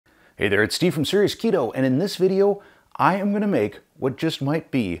Hey there, it's Steve from Serious Keto, and in this video, I am going to make what just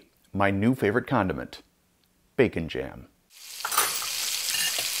might be my new favorite condiment, bacon jam.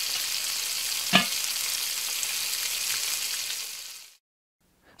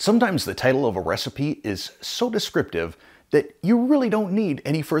 Sometimes the title of a recipe is so descriptive that you really don't need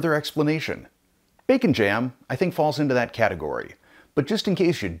any further explanation. Bacon jam, I think, falls into that category. But just in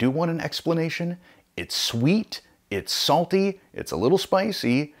case you do want an explanation, it's sweet, it's salty, it's a little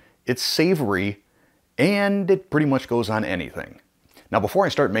spicy, it's savory, and it pretty much goes on anything. Now before I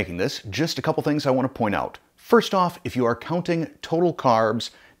start making this, just a couple things I want to point out. First off, if you are counting total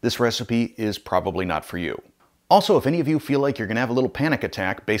carbs, this recipe is probably not for you. Also, if any of you feel like you're going to have a little panic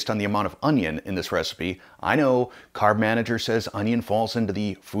attack based on the amount of onion in this recipe, I know Carb Manager says onion falls into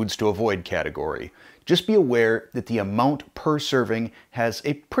the foods to avoid category. Just be aware that the amount per serving has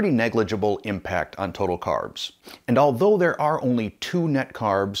a pretty negligible impact on total carbs. And although there are only 2 net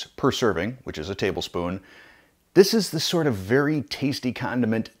carbs per serving, which is a tablespoon, this is the sort of very tasty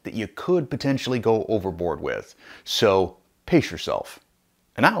condiment that you could potentially go overboard with. So pace yourself.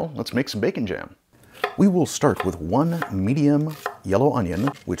 And now let's make some bacon jam. We will start with 1 medium yellow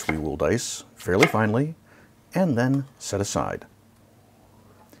onion, which we will dice fairly finely, and then set aside.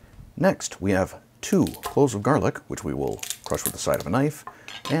 Next, we have 2 cloves of garlic, which we will crush with the side of a knife,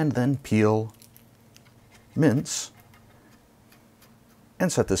 and then peel, mince,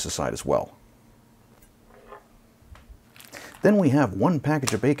 and set this aside as well. Then we have 1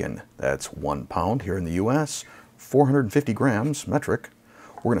 package of bacon. That's 1 pound here in the US, 450 grams metric.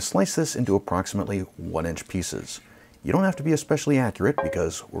 We're going to slice this into approximately 1-inch pieces. You don't have to be especially accurate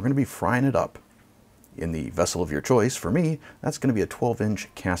because we're going to be frying it up in the vessel of your choice. For me, that's going to be a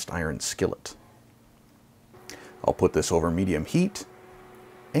 12-inch cast iron skillet. I'll put this over medium heat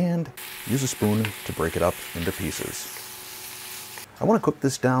and use a spoon to break it up into pieces. I want to cook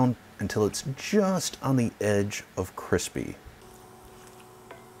this down until it's just on the edge of crispy.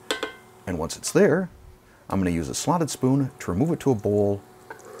 And once it's there, I'm going to use a slotted spoon to remove it to a bowl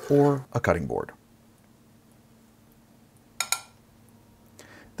or a cutting board.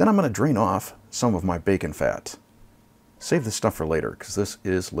 Then I'm going to drain off some of my bacon fat. Save this stuff for later because this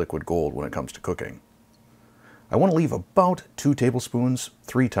is liquid gold when it comes to cooking. I want to leave about 2 tablespoons,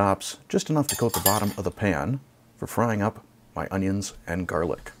 3 tops, just enough to coat the bottom of the pan for frying up my onions and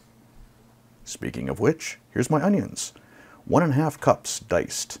garlic. Speaking of which, here's my onions. 1½ cups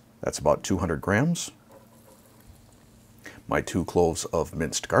diced. That's about 200 grams. My 2 cloves of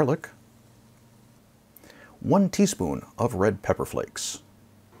minced garlic. 1 teaspoon of red pepper flakes.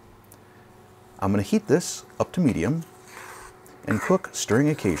 I'm going to heat this up to medium and cook, stirring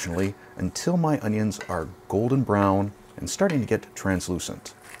occasionally until my onions are golden brown and starting to get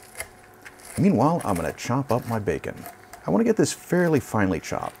translucent. Meanwhile, I'm going to chop up my bacon. I want to get this fairly finely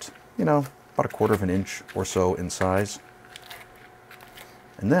chopped, you know, about 1/4 inch or so in size.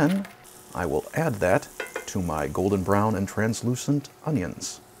 And then I will add that to my golden brown and translucent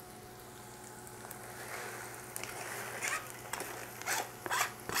onions.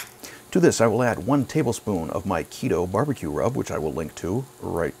 To this, I will add 1 tablespoon of my Keto barbecue rub, which I will link to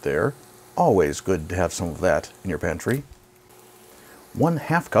right there. Always good to have some of that in your pantry.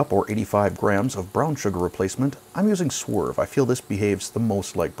 1/2 cup or 85 grams of brown sugar replacement. I'm using Swerve. I feel this behaves the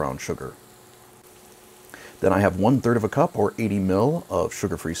most like brown sugar. Then I have 1/3 cup or 80 ml of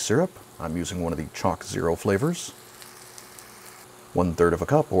sugar-free syrup. I'm using one of the Chalk Zero flavors. 1/3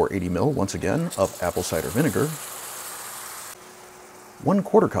 cup or 80 ml, once again, of apple cider vinegar.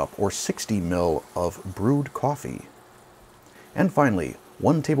 1/4 cup or 60 ml of brewed coffee. And finally,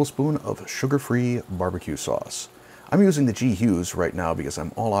 1 tablespoon of sugar-free barbecue sauce. I'm using the G. Hughes right now because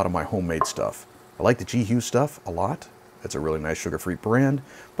I'm all out of my homemade stuff. I like the G. Hughes stuff a lot. It's a really nice sugar-free brand.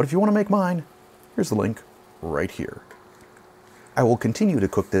 But if you want to make mine, here's the link right here. I will continue to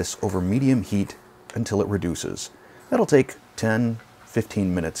cook this over medium heat until it reduces. That'll take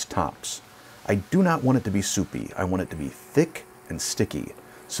 10-15 minutes tops. I do not want it to be soupy. I want it to be thick and sticky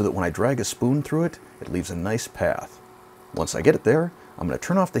so that when I drag a spoon through it, it leaves a nice path. Once I get it there, I'm going to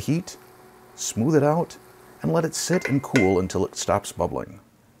turn off the heat, smooth it out, and let it sit and cool until it stops bubbling.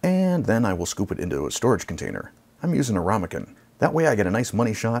 And then I will scoop it into a storage container. I'm using a ramekin. That way I get a nice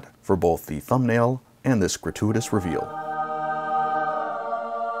money shot for both the thumbnail and this gratuitous reveal.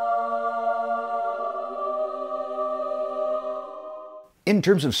 In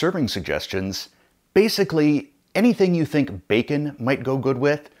terms of serving suggestions, basically anything you think bacon might go good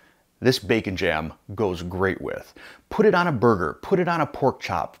with, this bacon jam goes great with. Put it on a burger, put it on a pork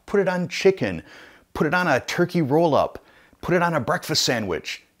chop, put it on chicken, put it on a turkey roll-up, put it on a breakfast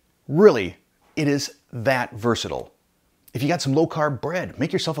sandwich. Really, it is that versatile. If you got some low-carb bread,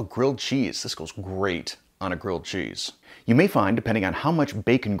 make yourself a grilled cheese. This goes great on a grilled cheese. You may find, depending on how much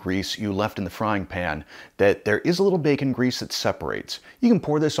bacon grease you left in the frying pan, that there is a little bacon grease that separates. You can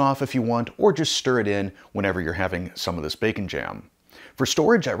pour this off if you want, or just stir it in whenever you're having some of this bacon jam. For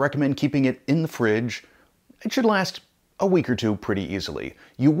storage, I recommend keeping it in the fridge. It should last a week or two pretty easily.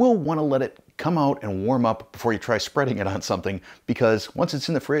 You will want to let it come out and warm up before you try spreading it on something, because once it's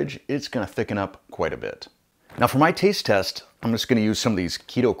in the fridge, it's going to thicken up quite a bit. Now for my taste test, I'm just going to use some of these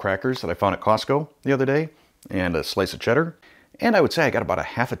keto crackers that I found at Costco the other day, and a slice of cheddar. And I would say I got about a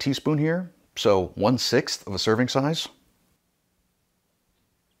half a teaspoon here, so 1/6 of a serving size.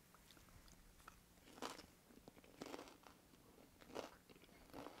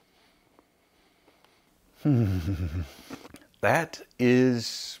 That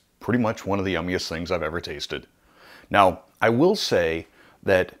is pretty much one of the yummiest things I've ever tasted. Now, I will say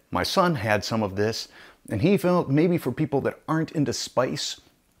that my son had some of this, and he felt maybe for people that aren't into spice,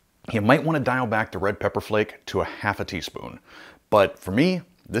 you might want to dial back the red pepper flake to a half a teaspoon. But for me,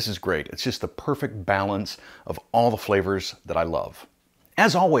 this is great. It's just the perfect balance of all the flavors that I love.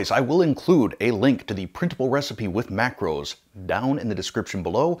 As always, I will include a link to the printable recipe with macros down in the description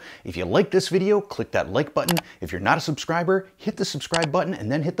below. If you like this video, click that like button. If you're not a subscriber, hit the subscribe button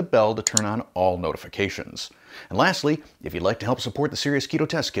and then hit the bell to turn on all notifications. And lastly, if you'd like to help support the Serious Keto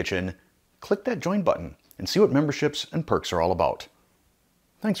Test Kitchen, click that join button and see what memberships and perks are all about.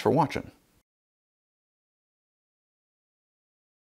 Thanks for watching.